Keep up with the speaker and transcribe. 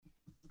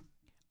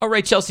All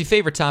right, Chelsea,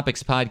 Favorite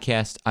Topics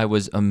podcast. I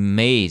was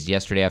amazed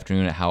yesterday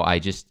afternoon at how I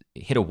just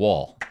hit a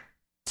wall.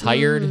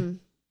 Tired,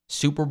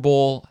 Super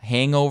Bowl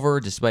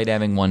hangover despite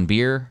having one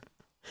beer.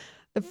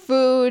 The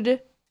food.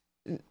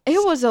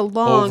 It was a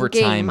long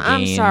Overtime game.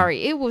 I'm game.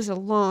 sorry. It was a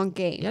long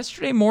game.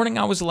 Yesterday morning,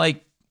 I was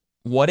like,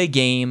 what a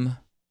game.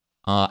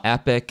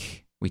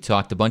 Epic. We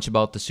talked a bunch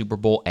about the Super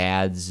Bowl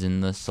ads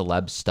and the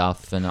celeb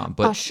stuff.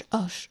 But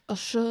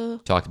Usher.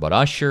 talked about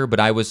Usher,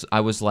 but I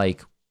was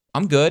like,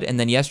 I'm good. And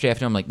then yesterday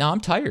afternoon, I'm like, no, I'm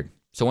tired.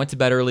 So I went to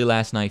bed early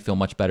last night, feel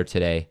much better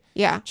today.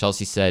 Yeah.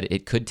 Chelsea said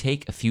it could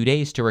take a few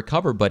days to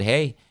recover, but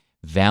hey,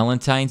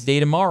 Valentine's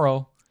Day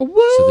tomorrow.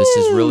 Woo! So this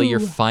is really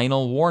your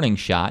final warning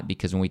shot,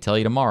 because when we tell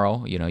you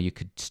tomorrow, you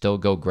could still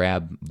go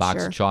grab a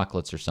box of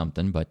chocolates or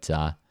something. But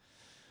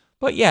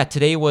yeah,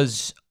 today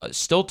was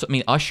still,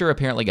 Usher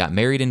apparently got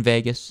married in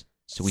Vegas.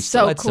 So we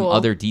still had some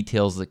other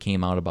details that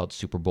came out about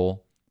Super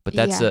Bowl. But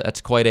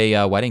that's quite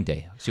a wedding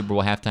day. Super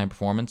Bowl halftime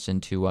performance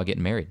into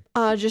getting married.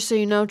 Just so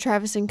you know,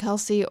 Travis and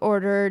Kelsey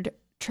ordered...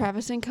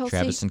 Travis and Kelsey?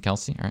 Travis and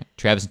Kelsey, all right.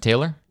 Travis and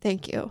Taylor?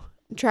 Thank you.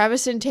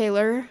 Travis and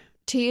Taylor,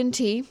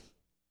 T&T.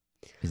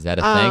 Is that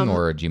a thing,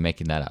 or are you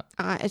making that up?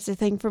 It's a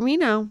thing for me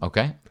now.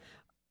 Okay.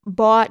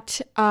 Bought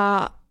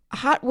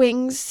hot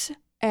wings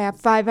at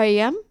 5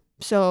 a.m.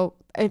 So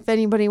if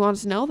anybody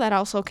wants to know, that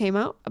also came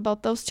out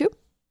about those two.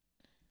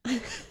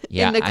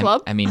 Yeah, in the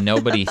club.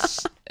 Nobody,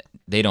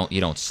 you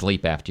don't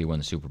sleep after you win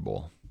the Super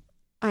Bowl.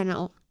 I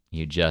know.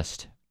 You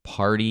just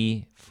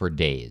party for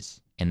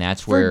days. And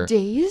that's where... For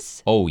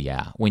days? Oh,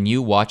 yeah. When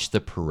you watch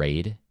the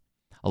parade,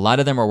 a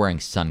lot of them are wearing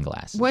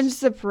sunglasses. When's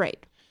the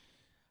parade?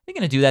 They're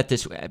going to do that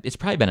it's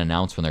probably been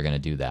announced when they're going to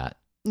do that.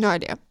 No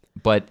idea.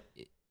 But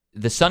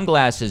the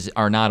sunglasses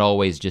are not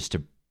always just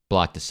to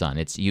block the sun.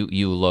 It's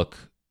you look,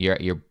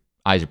 your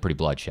eyes are pretty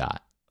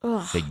bloodshot.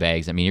 Ugh. Big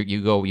bags.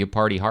 You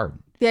party hard.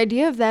 The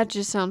idea of that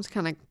just sounds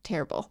kind of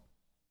terrible.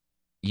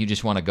 You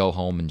just want to go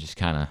home and just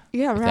kind of,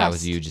 if that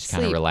was you, just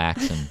kind of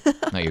relax,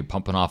 and you're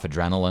pumping off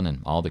adrenaline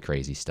and all the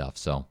crazy stuff.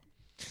 So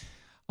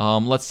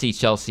let's see,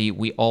 Chelsea.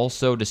 We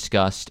also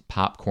discussed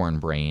Popcorn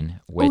Brain,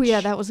 which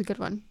that was a good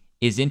one.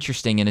 Is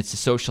interesting, and it's a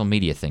social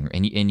media thing.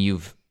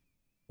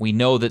 We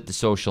know that the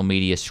social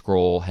media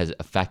scroll has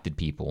affected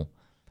people,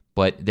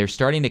 but they're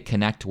starting to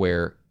connect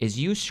where as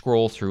you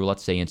scroll through,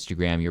 let's say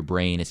Instagram, your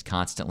brain is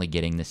constantly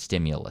getting the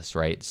stimulus,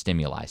 right?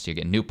 Stimuli. So you're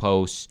getting new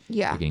posts,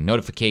 you're getting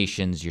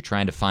notifications, you're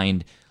trying to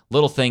find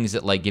little things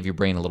that give your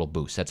brain a little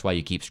boost. That's why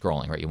you keep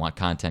scrolling, right? You want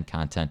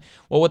content.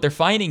 Well, what they're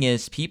finding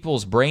is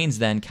people's brains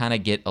then kind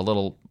of get a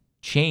little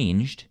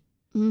changed.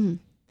 Mm.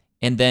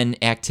 And then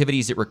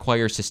activities that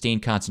require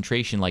sustained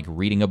concentration, like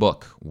reading a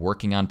book,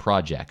 working on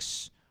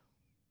projects,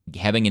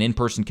 having an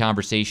in-person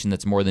conversation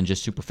that's more than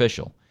just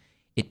superficial,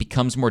 it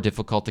becomes more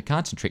difficult to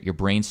concentrate. Your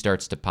brain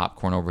starts to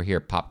popcorn over here,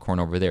 popcorn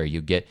over there.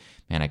 You get,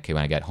 when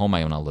I get home,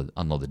 I want to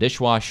unload the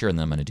dishwasher, and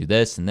then I'm going to do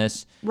this and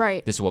this.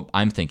 Right. This is what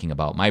I'm thinking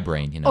about my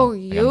brain. You? I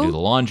got to do the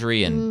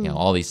laundry and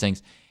all these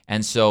things.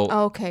 And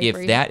so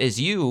if that is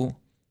you,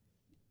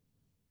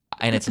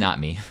 and it's not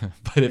me,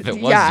 but if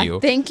it was you.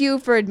 Thank you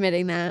for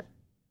admitting that.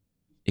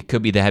 It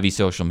could be the heavy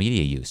social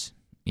media use.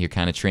 You're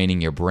kind of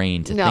training your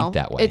brain to think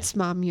that way. It's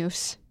mom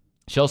use.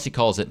 Chelsea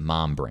calls it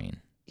mom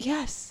brain.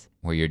 Yes.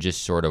 Where you're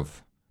just sort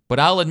of... But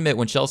I'll admit,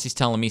 when Chelsea's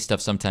telling me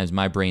stuff, sometimes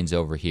my brain's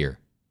over here.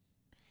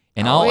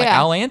 And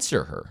I'll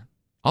answer her.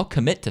 I'll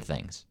commit to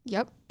things.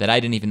 Yep. That I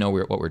didn't even know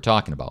what we're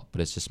talking about. But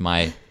it's just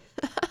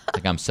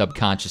I'm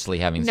subconsciously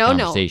having this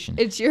conversation.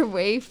 No, it's your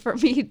way for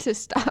me to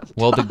stop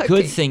Well, talking. the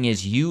good thing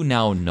is you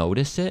now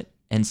notice it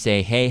and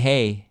say,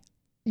 hey.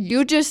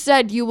 You just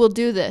said you will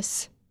do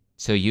this.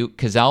 So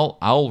because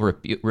I'll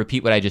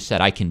repeat what I just said.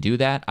 I can do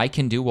that. I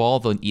can do all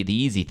the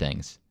easy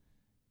things.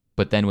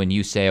 But then when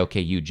you say,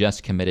 okay, you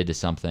just committed to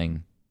something,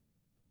 do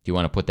you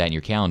want to put that in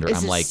your calendar?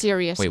 I'm like,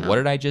 serious wait, what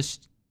did I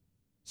just...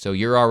 So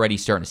you're already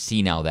starting to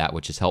see now that,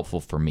 which is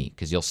helpful for me,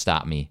 because you'll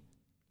stop me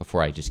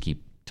before I just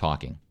keep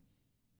talking.